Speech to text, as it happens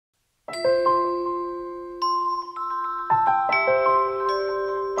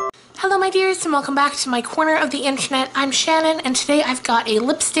Hello my dears, and welcome back to my corner of the internet. I'm Shannon, and today I've got a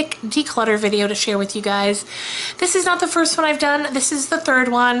lipstick declutter video to share with you guys. This is not the first one I've done, this is the third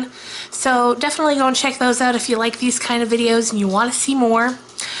one, so definitely go and check those out if you like these kind of videos and you want to see more.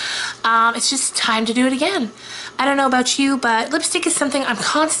 It's just time to do it again. I don't know about you, but lipstick is something I'm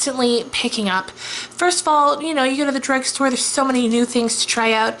constantly picking up. First of all, you know, you go to the drugstore, there's so many new things to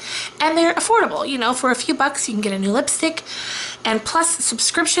try out, and they're affordable. You know, for a few bucks you can get a new lipstick, and plus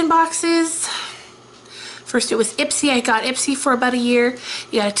subscription boxes. First it was Ipsy. I got Ipsy for about a year.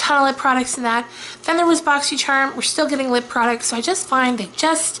 You got a ton of lip products in that. Then there was BoxyCharm. We're still getting lip products, so I just find they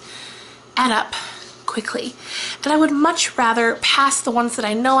just add up quickly. And I would much rather pass the ones that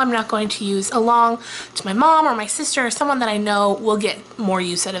I know I'm not going to use along to my mom or my sister or someone that I know will get more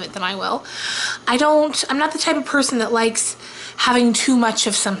use out of it than I will. I'm not the type of person that likes having too much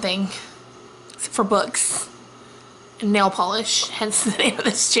of something, except for books and nail polish, hence the name of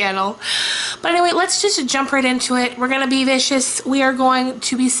this channel. But anyway, let's just jump right into it. We're gonna be vicious. We are going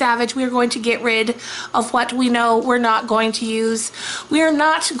to be savage. We are going to get rid of what we know we're not going to use. We are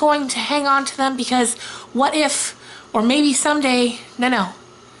not going to hang on to them because what if, or maybe someday, no.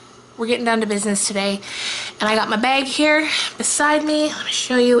 We're getting down to business today. And I got my bag here beside me. Let me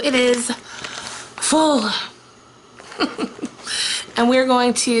show you. It is full. And we're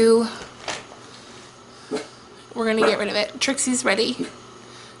going to get rid of it. Trixie's ready.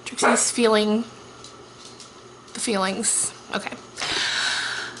 Trixie's feeling the feelings. Okay.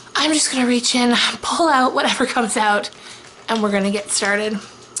 I'm just gonna reach in, pull out whatever comes out, and we're gonna get started.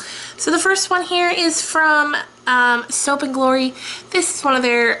 So the first one here is from Soap and Glory. This is one of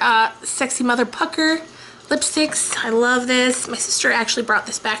their Sexy Mother Pucker lipsticks. I love this. My sister actually brought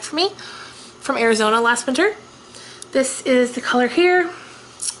this back for me from Arizona last winter. This is the color here.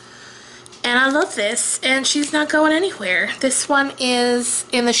 And I love this, and she's not going anywhere. This one is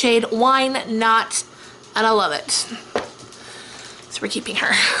in the shade Wine Not, and I love it. So we're keeping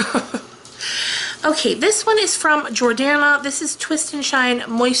her. Okay, this one is from Jordana. This is Twist and Shine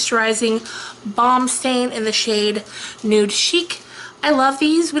Moisturizing Balm Stain in the shade Nude Chic. I love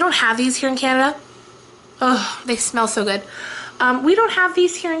these. We don't have these here in Canada. Oh, they smell so good. We don't have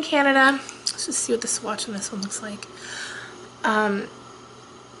these here in Canada. Let's just see what the swatch on this one looks like.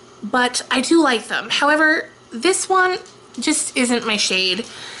 But I do like them. However, this one just isn't my shade.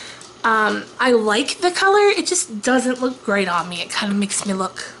 I like the color, it just doesn't look great on me. It kind of makes me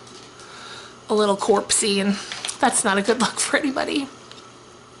look a little corpsey, and that's not a good look for anybody.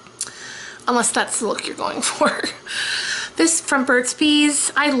 Unless that's the look you're going for. This from Burt's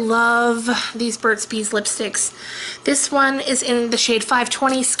Bees. I love these Burt's Bees lipsticks. This one is in the shade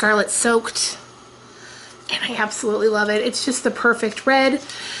 520 Scarlet Soaked, and I absolutely love it. It's just the perfect red.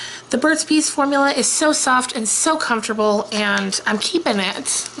 The Burt's Bees formula is so soft and so comfortable, and I'm keeping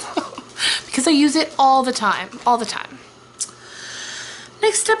it because I use it all the time,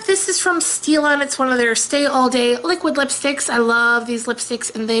 Next up, this is from Stila, and it's one of their Stay All Day liquid lipsticks. I love these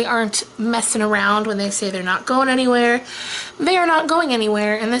lipsticks, and they aren't messing around when they say they're not going anywhere. They are not going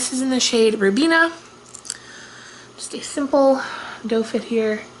anywhere, and this is in the shade Rubina. Just a simple doe fit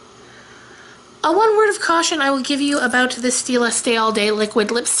here. One word of caution I will give you about the Stila Stay All Day liquid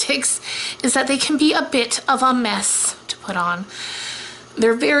lipsticks is that they can be a bit of a mess to put on.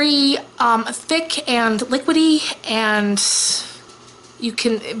 They're very thick and liquidy, and you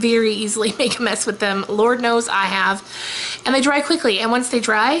can very easily make a mess with them. Lord knows I have. And they dry quickly, and once they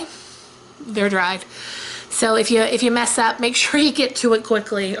dry, they're dried. So if you mess up, make sure you get to it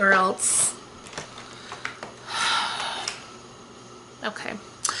quickly, or else. Okay.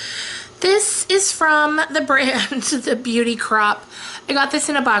 This is from the brand The Beauty Crop. I got this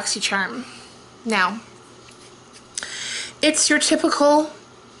in a BoxyCharm. Now, it's your typical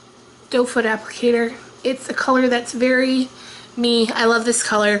doe foot applicator. It's a color that's very me. I love this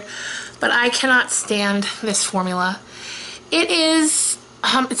color, but I cannot stand this formula. It is,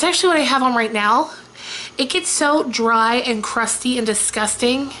 it's actually what I have on right now. It gets so dry and crusty and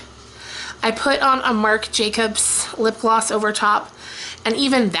disgusting. I put on a Marc Jacobs lip gloss over top, and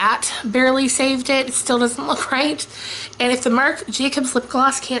even that barely saved it. It still doesn't look right. And if the Marc Jacobs lip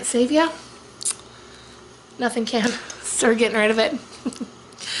gloss can't save you, nothing can. Start getting rid of it.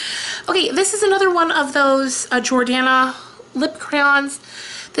 Okay, this is another one of those Jordana lip crayons.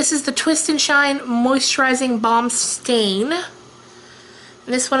 This is the Twist and Shine Moisturizing Balm Stain. And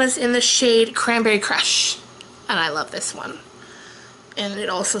this one is in the shade Cranberry Crush, and I love this one. And it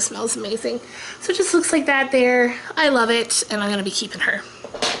also smells amazing. So it just looks like that there. I love it, and I'm gonna be keeping her.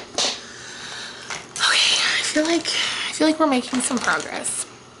 Okay, I feel like we're making some progress.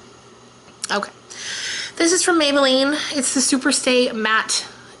 Okay. This is from Maybelline. It's the Superstay Matte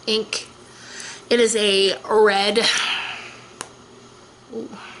Ink. It is a red. Ooh.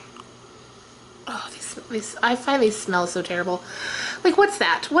 Oh, these, I find these smell so terrible. Like, what's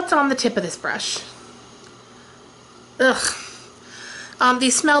that? What's on the tip of this brush? Ugh.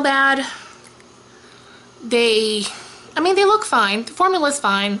 These smell bad. They look fine. The formula's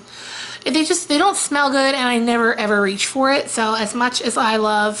fine. They don't smell good, and I never ever reach for it. So as much as I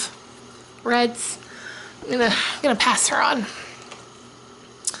love reds, I'm gonna pass her on.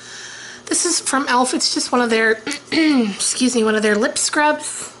 This is from e.l.f. It's just one of their, excuse me, one of their lip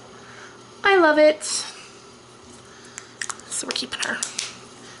scrubs. I love it. So we're keeping her.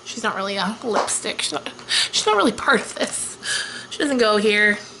 She's not really a lipstick. She's not really part of this. She doesn't go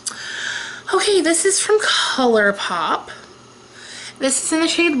here. Okay, this is from ColourPop. This is in the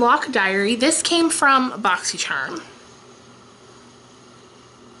shade Lock Diary. This came from BoxyCharm.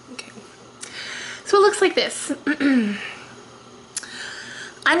 Okay. So it looks like this.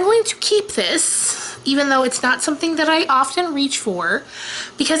 I'm going to keep this, even though it's not something that I often reach for,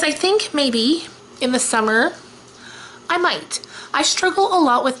 because I think maybe in the summer I might. I struggle a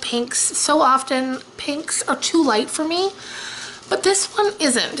lot with pinks. So often pinks are too light for me, but this one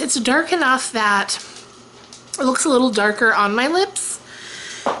isn't. It's dark enough that it looks a little darker on my lips,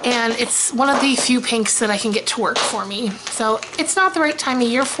 and it's one of the few pinks that I can get to work for me. So it's not the right time of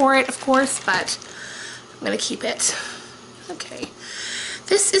year for it, of course, but I'm gonna keep it. Okay.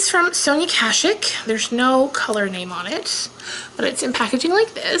 This is from Sonia Kashuk. There's no color name on it, but it's in packaging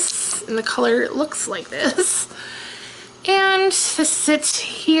like this, and the color looks like this. And this sits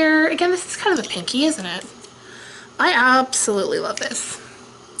here. Again, this is kind of a pinky, isn't it? I absolutely love this.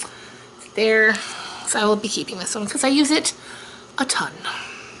 It's there, so I will be keeping this one because I use it a ton.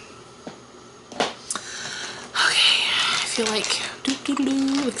 Okay, I feel like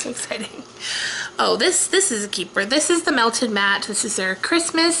it's so exciting. Oh, this is a keeper. This is the Melted Matte. This is their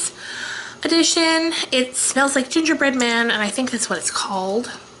Christmas edition. It smells like Gingerbread Man, and I think that's what it's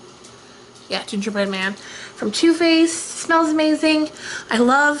called. Yeah, Gingerbread Man from Too Faced. Smells amazing. I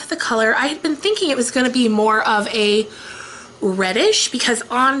love the color. I had been thinking it was going to be more of a reddish, because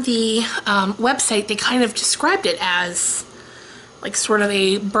on the website they kind of described it as like sort of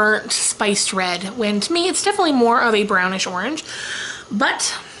a burnt spiced red, when to me it's definitely more of a brownish orange,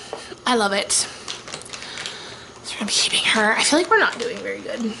 but I love it. So I'm keeping her. I feel like we're not doing very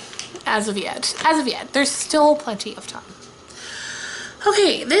good as of yet. There's still plenty of time.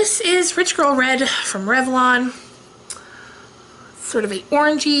 Okay, this is Rich Girl Red from Revlon. Sort of a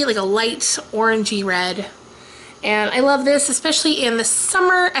orangey, like a light orangey red. And I love this, especially in the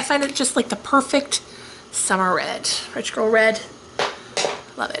summer. I find it just like the perfect summer red. Rich Girl Red.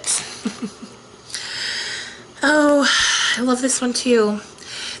 Love it. Oh, I love this one too.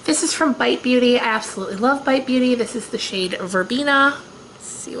 This is from Bite Beauty. I absolutely love Bite Beauty. This is the shade Verbena. Let's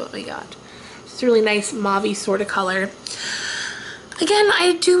see what we got. It's a really nice mauve-y sort of color. Again,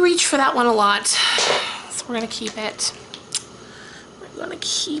 I do reach for that one a lot, so we're gonna keep it. We're gonna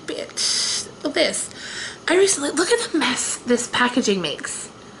keep it. Look at this. I recently, look at the mess this packaging makes.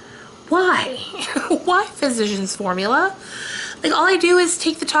 Why? Why Physicians Formula? Like, all I do is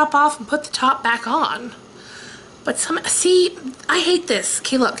take the top off and put the top back on. But see, I hate this.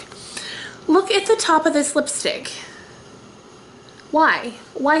 Okay, look. Look at the top of this lipstick. Why?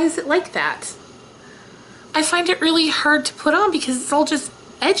 Why is it like that? I find it really hard to put on because it's all just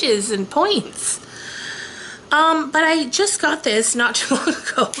edges and points. But I just got this not too long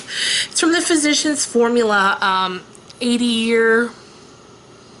ago. It's from the Physicians Formula 80-year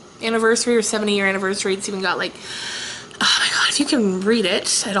anniversary or 70-year anniversary. It's even got like, oh my god, if you can read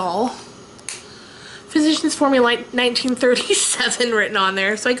it at all. Physicians Formula 1937 written on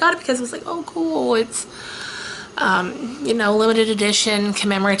there. So I got it because I was like, oh cool, it's you know, limited edition,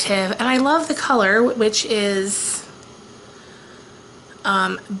 commemorative, and I love the color, which is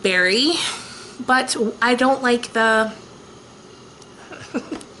berry, but I don't like the,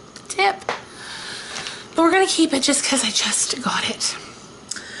 the tip. But we're gonna keep it just because I just got it.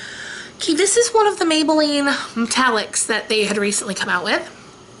 Okay, this is one of the Maybelline metallics that they had recently come out with.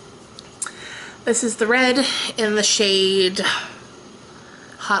 This is the red in the shade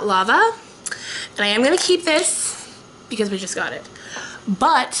Hot Lava. And I am going to keep this because we just got it.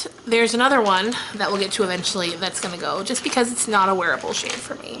 But there's another one that we'll get to eventually that's going to go, just because it's not a wearable shade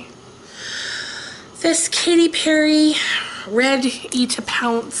for me. This Katy Perry Red E to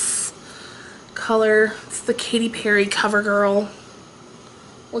Pounce color. It's the Katy Perry CoverGirl.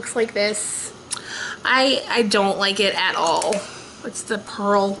 Looks like this. I don't like it at all. It's the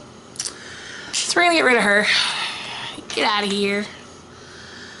pearl. So we're going to get rid of her. Get out of here.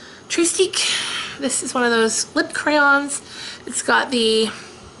 This is one of those lip crayons. It's got the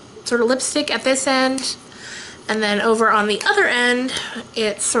sort of lipstick at this end, and then over on the other end,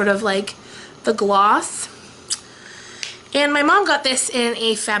 it's sort of like the gloss. And my mom got this in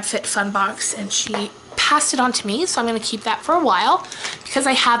a FabFitFun box, and she passed it on to me, so I'm going to keep that for a while because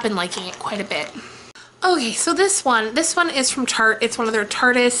I have been liking it quite a bit. Okay, so this one is from Tarte. It's one of their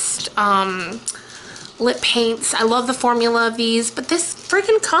Tarteist lip paints. I love the formula of these, but this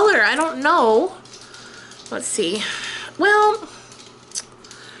freaking color, I don't know. Let's see. Well,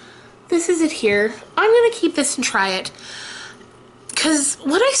 this is it here. I'm going to keep this and try it because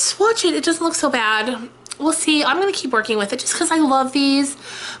when I swatch it, it doesn't look so bad. We'll see. I'm going to keep working with it just because I love these,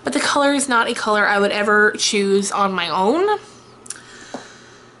 but the color is not a color I would ever choose on my own.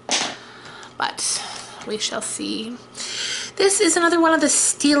 But we shall see. This is another one of the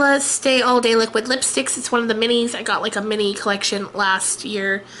Stila Stay All Day Liquid Lipsticks. It's one of the minis. I got like a mini collection last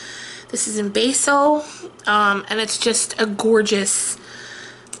year. This is in Basil, and it's just a gorgeous,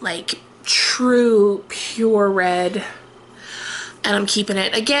 like, true, pure red. And I'm keeping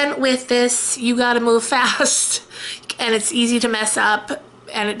it. Again, with this, you gotta move fast, and it's easy to mess up,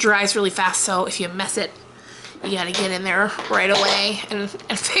 and it dries really fast, so if you mess it, you gotta get in there right away and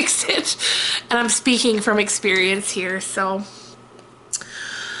fix it. And I'm speaking from experience here, so.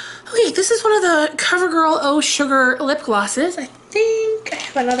 Okay, this is one of the CoverGirl Oh Sugar lip glosses. I think I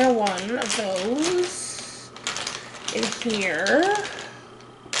have another one of those in here.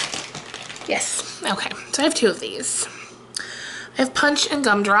 Yes, okay, so I have two of these. I have Punch and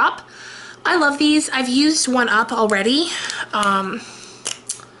Gumdrop. I love these. I've used one up already. They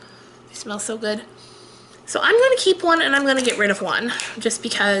smell so good. So I'm going to keep one and I'm going to get rid of one just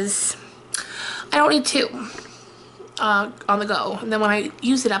because I don't need two on the go. And then when I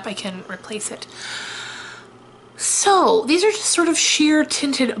use it up, I can replace it. So these are just sort of sheer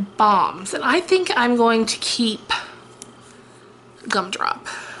tinted bombs, and I think I'm going to keep Gumdrop,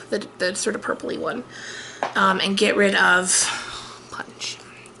 the sort of purpley one, and get rid of Punch.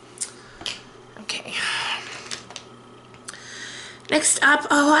 Okay. Next up,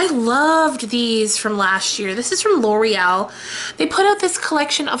 oh, I loved these from last year. This is from L'Oreal. They put out this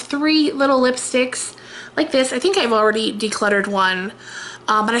collection of 3 little lipsticks like this. I think I've already decluttered one,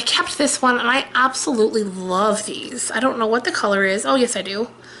 but I kept this one, and I absolutely love these. I don't know what the color is. Oh, yes, I do.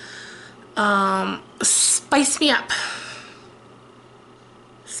 Spice Me Up.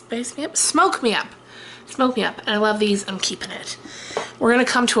 Spice Me Up? Smoke Me Up. Smoke Me Up. And I love these. I'm keeping it. We're going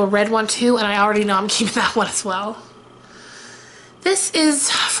to come to a red one too, and I already know I'm keeping that one as well. This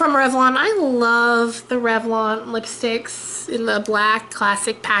is from Revlon. I love the Revlon lipsticks in the black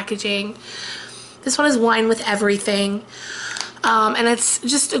classic packaging. This one is Wine with Everything. And it's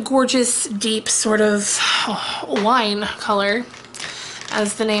just a gorgeous, deep sort of wine color,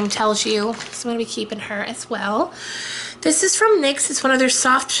 as the name tells you. So I'm going to be keeping her as well. This is from NYX. It's one of their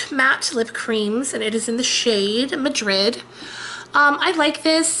soft matte lip creams, and it is in the shade Madrid. I like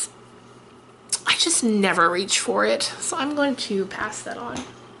this. I just never reach for it, so I'm going to pass that on.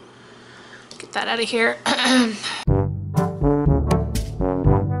 Get that out of here.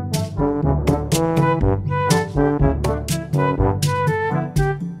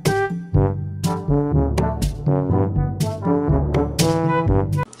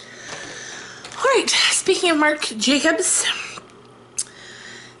 Alright, speaking of Marc Jacobs,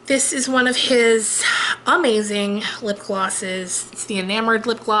 this is one of his amazing lip glosses. It's the Enamored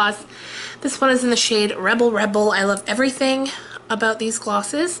lip gloss. This one is in the shade Rebel Rebel. I love everything about these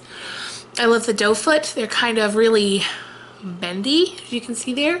glosses. I love the doe foot. They're kind of really bendy, as you can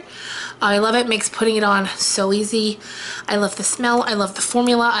see there. I love it. Makes putting it on so easy. I love the smell. I love the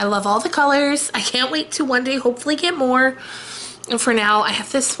formula. I love all the colors. I can't wait to one day hopefully get more. And for now, I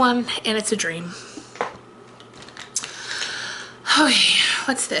have this one, and it's a dream. Okay,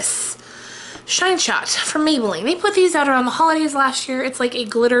 what's this? Shine Shot from Maybelline. They put these out around the holidays last year. It's like a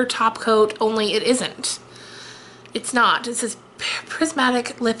glitter top coat, only it isn't. It's not. It says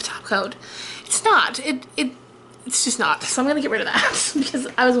prismatic lip top coat. It's not. It's just not. So I'm going to get rid of that because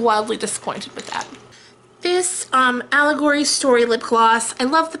I was wildly disappointed with that. This Allegory Story lip gloss. I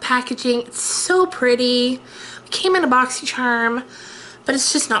love the packaging. It's so pretty. It came in a BoxyCharm, but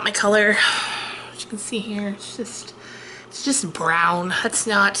it's just not my color. As you can see here, it's just brown. That's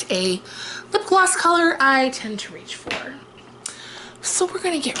not a lip gloss color I tend to reach for. So we're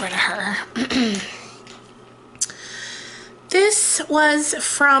gonna get rid of her. This was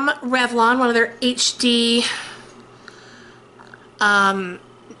from Revlon, one of their HD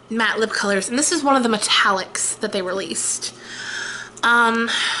matte lip colors, and this is one of the metallics that they released.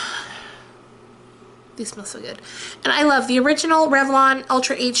 These smell so good. And I love the original Revlon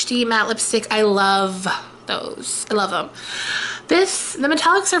Ultra HD matte lipstick. I love those. I love them. The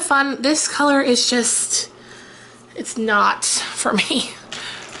metallics are fun. This color is just, it's not for me.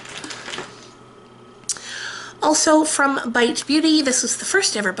 Also from Bite Beauty, this was the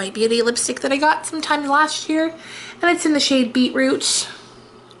first ever Bite Beauty lipstick that I got sometime last year. And it's in the shade Beetroot.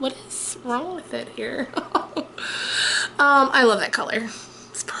 What is wrong with it here? I love that color.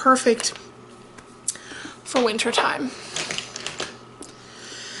 It's perfect for winter time.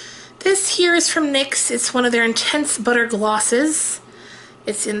 This here is from NYX. It's one of their Intense Butter Glosses.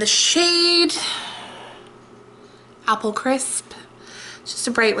 It's in the shade Apple Crisp. It's just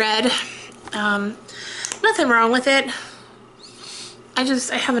a bright red. Nothing wrong with it. I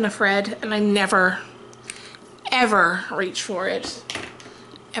have enough red and I never, ever reach for it.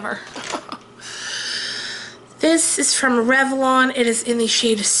 Ever. This is from Revlon. It is in the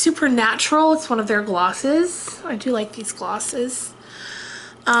shade Supernatural. It's one of their glosses. I do like these glosses.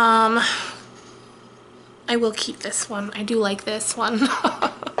 I will keep this one. I do like this one.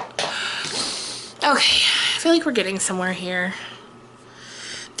 Okay, I feel like we're getting somewhere here.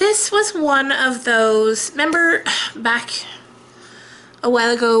 This was one of those, remember back a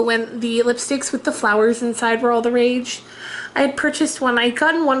while ago when the lipsticks with the flowers inside were all the rage? I had purchased one. I'd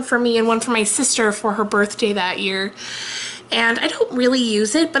gotten one for me and one for my sister for her birthday that year. And I don't really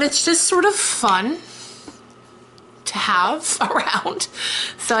use it, but it's just sort of fun to have around.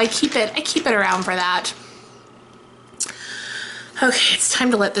 So I keep it around for that. Okay, it's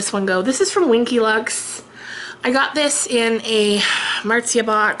time to let this one go. This is from Winky Lux. I got this in a Marzia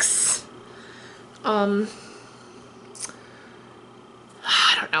box. I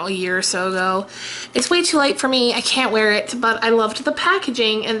don't know, a year or so ago. It's way too light for me. I can't wear it, but I loved the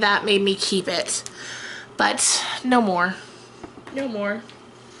packaging and that made me keep it. But no more. No more.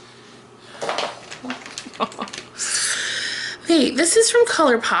 Okay, this is from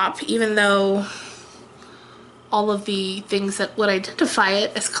ColourPop, even though all of the things that would identify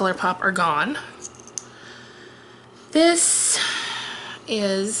it as ColourPop are gone. This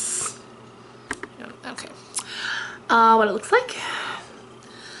is, okay, what it looks like.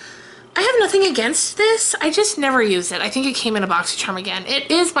 I have nothing against this. I just never use it. I think it came in a BoxyCharm again. It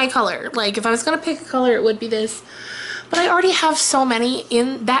is my color. Like, if I was going to pick a color, it would be this. But I already have so many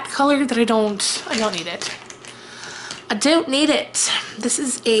in that color that I don't need it. I don't need it. This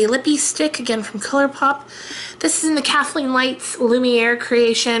is a lippy stick, again from ColourPop. This is in the Kathleen Lights Lumiere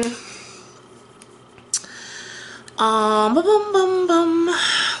creation.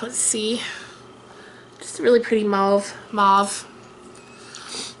 Let's see. Just a really pretty mauve.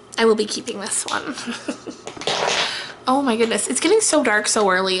 I will be keeping this one. Oh my goodness, it's getting so dark so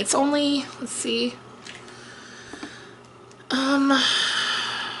early. It's only, let's see,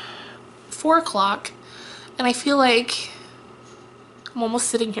 4 o'clock, and I feel like I'm almost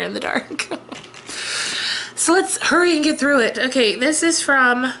sitting here in the dark. So let's hurry and get through it. Okay, this is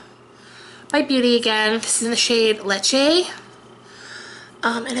from Bite Beauty again. This is in the shade Leche.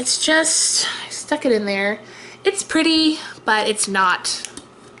 And it's just, I stuck it in there. It's pretty, but it's not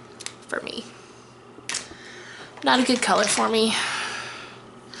for me. Not a good color for me.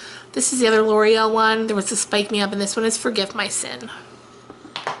 This is the other L'Oreal one. There was a Spike Me Up, and this one is Forgive My Sin.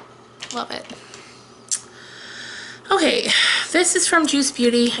 Love it. Okay, this is from Juice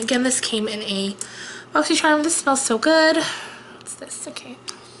Beauty. Again, this came in a BoxyCharm. This smells so good. What's this? Okay.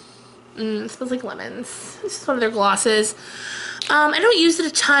 It smells like lemons. This is one of their glosses. I don't use it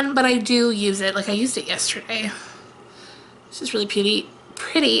a ton, but I do use it. Like, I used it yesterday. This is really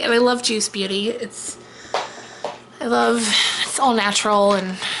pretty, and I love Juice Beauty. It's all natural,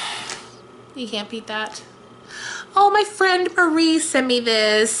 and you can't beat that. Oh, my friend Marie sent me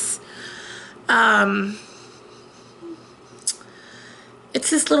this. It's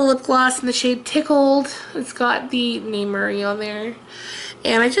this little lip gloss in the shade Tickled. It's got the name Marie on there.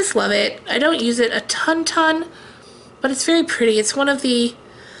 And I just love it. I don't use it a ton, but it's very pretty. It's one of the,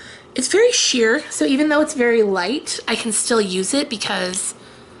 it's very sheer, so even though it's very light, I can still use it because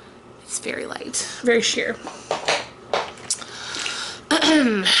it's very light, very sheer.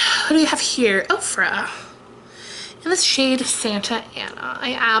 What do you have here? Ofra. In this shade Santa Ana.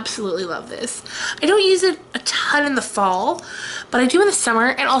 I absolutely love this. I don't use it a ton in the fall, but I do in the summer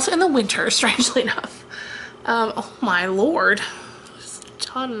and also in the winter, strangely enough. Oh my lord. There's a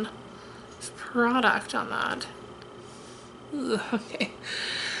ton of product on that. Ooh, okay.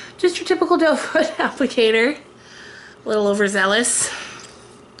 Just your typical doe foot applicator. A little overzealous.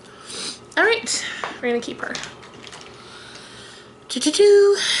 Alright, we're gonna keep her.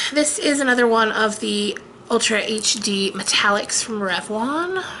 This is another one of the Ultra HD Metallics from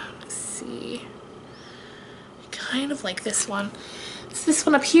Revlon. Let's see. kind of like this one. It's this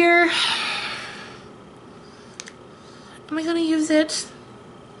one up here. Am I gonna use it?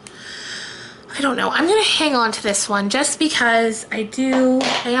 I don't know. I'm gonna hang on to this one just because I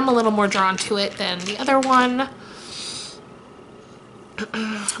am a little more drawn to it than the other one.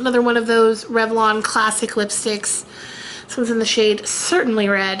 Another one of those Revlon classic lipsticks. This one's in the shade Certainly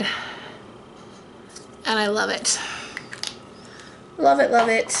Red. And I love it. Love it, love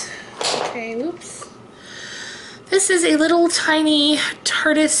it. Okay, whoops. This is a little tiny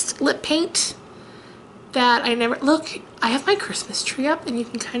Tartist lip paint that I never, look, I have my Christmas tree up and you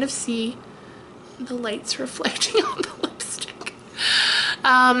can kind of see the lights reflecting on the lipstick.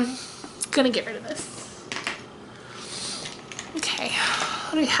 Gonna get rid of this. Okay,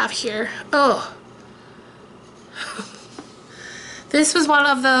 what do we have here? Oh. This was one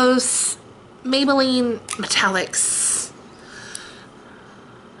of those Maybelline metallics.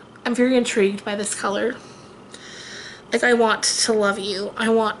 I'm very intrigued by this color. Like, I want to love you. I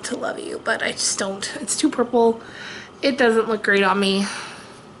want to love you, but I just don't. It's too purple. It doesn't look great on me.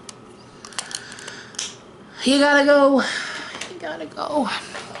 You gotta go. You gotta go.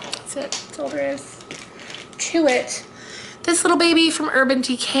 That's it. That's all there is to it. This little baby from Urban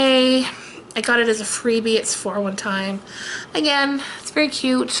Decay. I got it as a freebie at Sephora one time. Again, it's very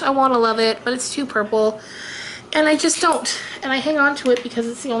cute. I want to love it, but it's too purple. And I just don't. And I hang on to it because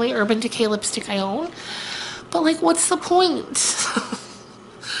it's the only Urban Decay lipstick I own. But, like, what's the point?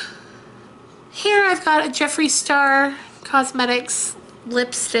 Here I've got a Jeffree Star Cosmetics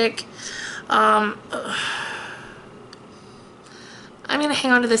lipstick. I'm going to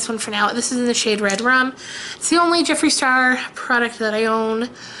hang on to this one for now. This is in the shade Red Rum. It's the only Jeffree Star product that I own.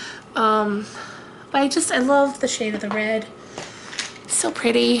 But I love the shade of the red. It's so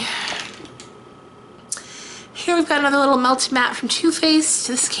pretty. Here we've got another little melted matte from Too Faced.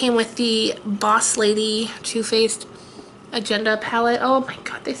 This came with the Boss Lady Too Faced Agenda palette. Oh my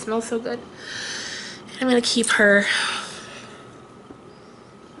god, they smell so good. I'm going to keep her.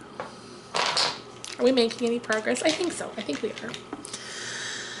 Are we making any progress? I think so. I think we are.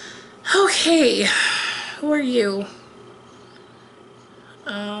 Okay. Who are you?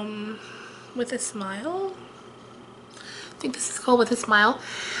 With a Smile? I think this is called With a Smile.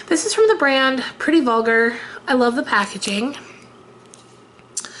 This is from the brand Pretty Vulgar. I love the packaging.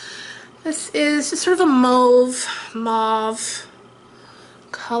 This is just sort of a mauve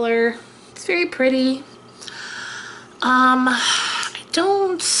color. It's very pretty. I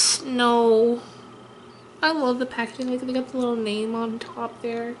don't know. I love the packaging. Look, they got the little name on top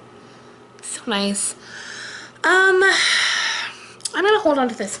there. So nice. I'm gonna hold on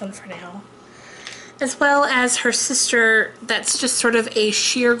to this one for now, as well as her sister that's just sort of a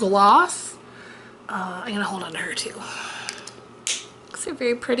sheer gloss. I'm gonna hold on to her too, because they're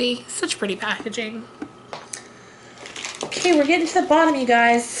very pretty. Such pretty packaging. Okay, we're getting to the bottom, you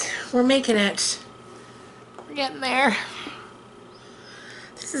guys. We're making it. We're getting there.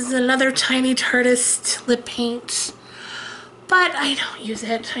 This is another tiny Tartist lip paint, but I don't use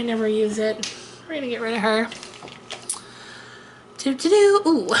it. I never use it. We're gonna get rid of her.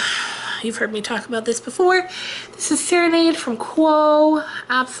 Ooh, you've heard me talk about this before. This is Serenade from Quo.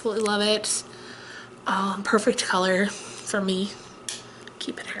 Absolutely love it. Perfect color for me.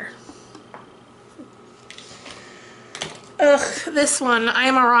 Keep it here. Ugh, this one, I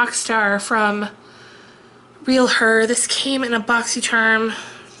Am a Rock Star from Real Her. This came in a BoxyCharm.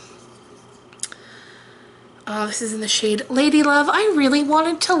 This is in the shade Lady Love. I really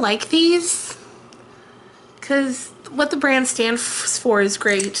wanted to like these, because what the brand stands for is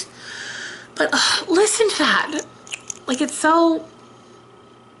great. But listen to that. Like, it's so...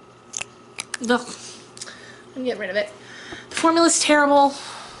 Ugh. I'm getting rid of it. The formula's terrible.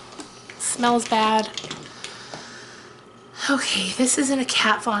 It smells bad. Okay, this is in a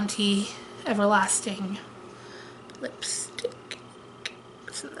Kat Von D Everlasting lipstick.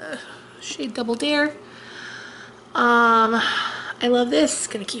 It's in the shade Double Dare. I love this.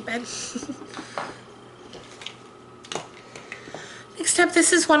 Gonna keep it. Next up,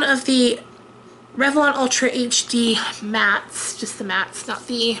 this is one of the Revlon Ultra HD mattes. Just the mattes, not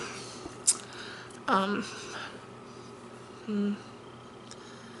the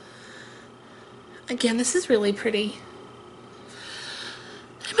Again, this is really pretty.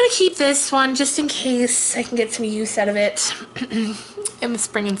 I'm gonna keep this one just in case I can get some use out of it in the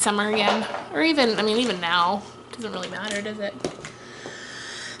spring and summer again. Or even, I mean, even now. Doesn't really matter, does it?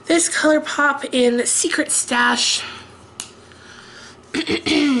 This ColourPop in Secret Stash.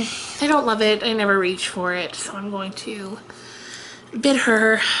 I don't love it. I never reach for it, so I'm going to bid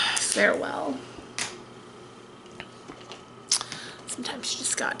her farewell. Sometimes you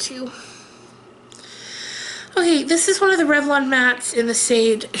just got to. Okay, this is one of the Revlon mattes in the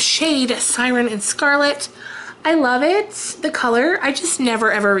shade Siren and Scarlet. I love it, the color. I just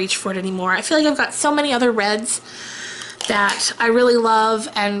never ever reach for it anymore. I feel like I've got so many other reds that I really love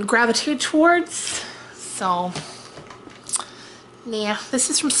and gravitate towards. So, yeah, this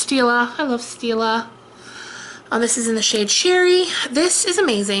is from Stila. I love Stila. This is in the shade Sherry. This is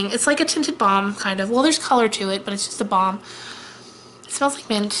amazing. It's like a tinted balm, kind of. Well, there's color to it, but it's just a balm. It smells like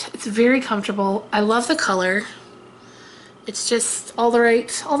mint. It's very comfortable. I love the color. It's just all the right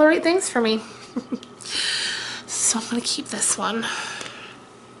things for me. So I'm gonna keep this one.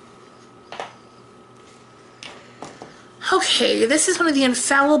 Okay, this is one of the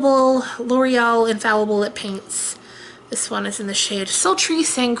L'Oreal Infallible Lip Paints. This one is in the shade Sultry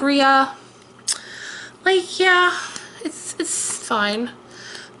Sangria. Like, yeah, it's fine,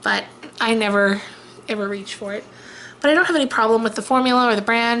 but I never ever reach for it. But I don't have any problem with the formula or the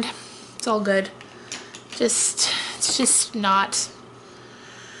brand. It's all good. It's just not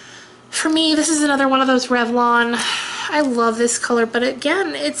for me. This is another one of those Revlon. I love this color, but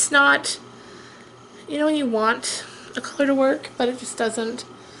again, it's not, you know, when you want a color to work, but it just doesn't.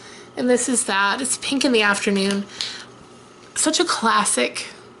 And this is that. It's Pink in the Afternoon. Such a classic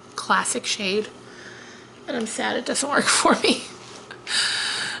shade. And I'm sad it doesn't work for me.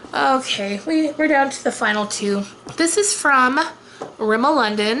 Okay, we're down to the final two. This is from Rimmel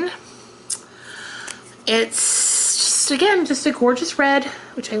London. It's just, again, just a gorgeous red,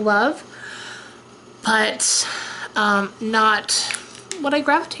 which I love, but not what I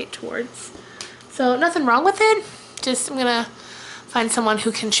gravitate towards. So nothing wrong with it. Just I'm gonna find someone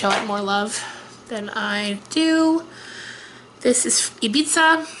who can show it more love than I do. This is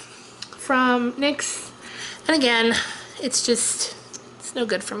Ibiza from NYX. And again, it's no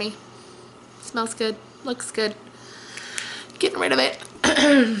good for me. Smells good, looks good. Getting rid of it.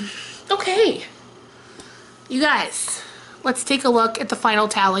 Okay, you guys, let's take a look at the final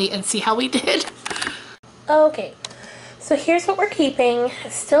tally and see how we did. Okay, so here's what we're keeping.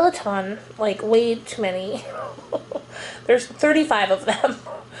 Still a ton, like way too many. There's 35 of them,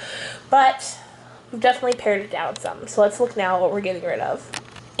 but we've definitely pared it down some. So let's look now at what we're getting rid of.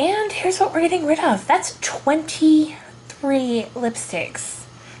 And here's what we're getting rid of. That's 23 lipsticks.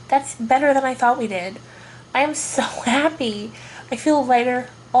 That's better than I thought we did. I am so happy. I feel lighter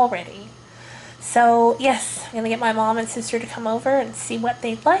already. So yes, I'm gonna get my mom and sister to come over and see what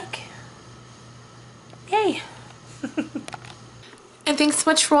they'd like. Yay. And thanks so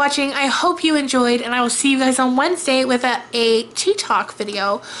much for watching. I hope you enjoyed, and I will see you guys on Wednesday with a tea talk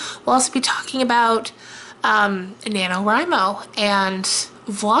video. We'll also be talking about NaNoWriMo and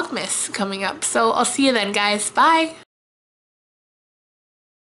Vlogmas coming up. So I'll see you then, guys. Bye.